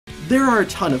There are a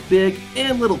ton of big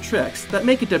and little tricks that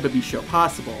make a WWE show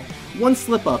possible. One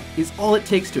slip-up is all it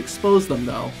takes to expose them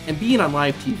though, and being on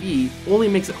live TV only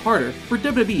makes it harder for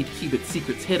WWE to keep its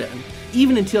secrets hidden.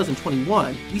 Even in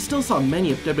 2021, we still saw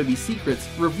many of WWE's secrets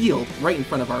revealed right in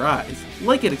front of our eyes,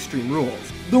 like at Extreme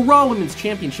Rules. The Raw Women's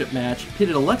Championship match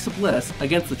pitted Alexa Bliss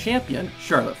against the champion,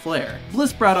 Charlotte Flair.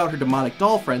 Bliss brought out her demonic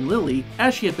doll friend Lily,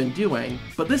 as she had been doing,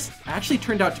 but this actually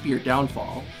turned out to be her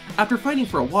downfall. After fighting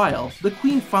for a while, the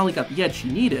Queen finally got the edge she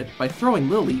needed by throwing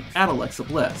Lily at Alexa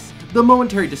Bliss. The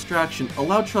momentary distraction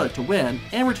allowed Charlotte to win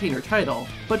and retain her title,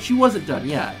 but she wasn't done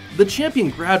yet. The champion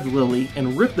grabbed Lily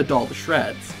and ripped the doll to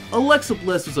shreds. Alexa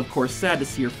Bliss was of course sad to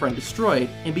see her friend destroyed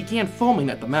and began foaming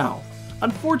at the mouth.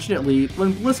 Unfortunately,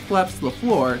 when Bliss collapsed to the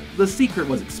floor, the secret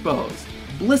was exposed.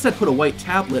 Bliss had put a white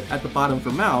tablet at the bottom of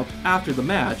her mouth after the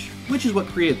match, which is what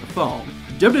created the foam.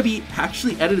 WWE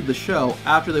actually edited the show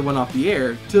after they went off the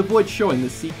air to avoid showing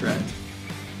this secret.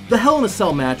 The Hell in a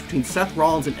Cell match between Seth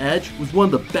Rollins and Edge was one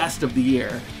of the best of the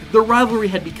year. The rivalry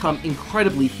had become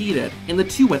incredibly heated, and the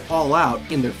two went all out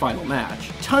in their final match.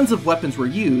 Tons of weapons were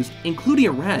used, including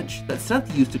a wrench that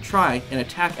Seth used to try and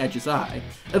attack Edge's eye.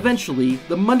 Eventually,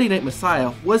 the Monday Night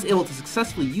Messiah was able to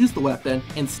successfully use the weapon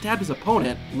and stab his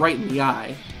opponent right in the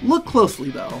eye. Look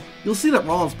closely though. You'll see that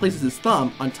Rollins places his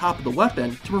thumb on top of the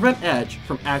weapon to prevent Edge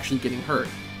from actually getting hurt.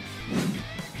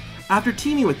 After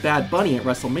teaming with Bad Bunny at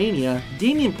WrestleMania,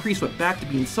 Damian Priest went back to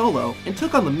being solo and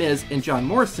took on The Miz and John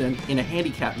Morrison in a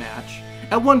handicap match.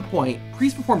 At one point,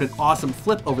 Priest performed an awesome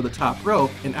flip over the top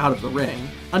rope and out of the ring.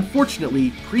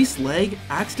 Unfortunately, Priest's leg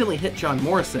accidentally hit John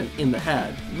Morrison in the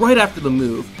head. Right after the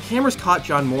move, cameras caught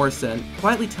John Morrison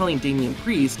quietly telling Damian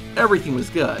Priest everything was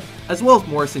good, as well as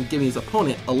Morrison giving his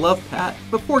opponent a love pat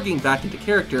before getting back into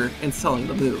character and selling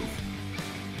the move.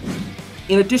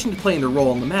 In addition to playing their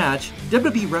role in the match,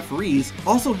 WWE referees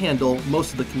also handle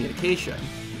most of the communication.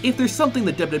 If there's something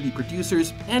the WWE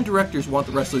producers and directors want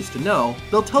the wrestlers to know,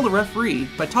 they'll tell the referee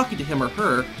by talking to him or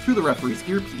her through the referee's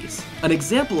earpiece. An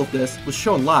example of this was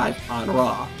shown live on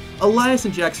Raw. Elias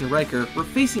and Jackson Ryker were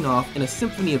facing off in a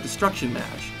Symphony of Destruction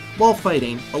match. While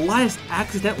fighting, Elias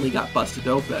accidentally got busted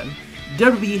open.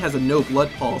 WWE has a no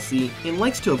blood policy and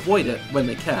likes to avoid it when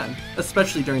they can,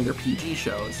 especially during their PG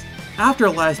shows. After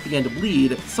Elias began to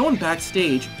bleed, someone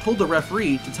backstage told the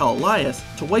referee to tell Elias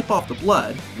to wipe off the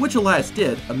blood, which Elias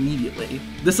did immediately.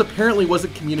 This apparently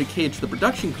wasn't communicated to the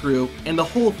production crew, and the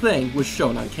whole thing was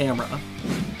shown on camera.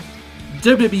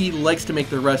 WWE likes to make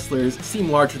their wrestlers seem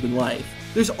larger than life.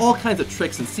 There's all kinds of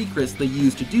tricks and secrets they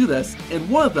use to do this, and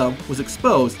one of them was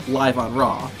exposed live on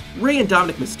Raw. Rey and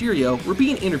Dominic Mysterio were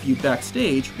being interviewed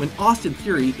backstage when Austin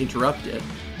Theory interrupted.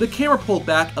 The camera pulled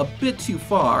back a bit too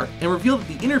far and revealed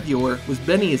that the interviewer was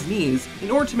bending his knees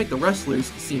in order to make the wrestlers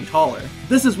seem taller.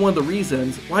 This is one of the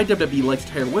reasons why WWE likes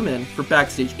to hire women for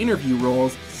backstage interview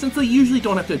roles, since they usually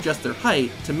don't have to adjust their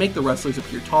height to make the wrestlers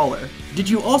appear taller. Did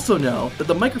you also know that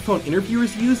the microphone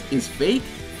interviewers use is fake?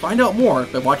 Find out more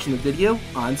by watching the video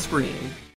on screen.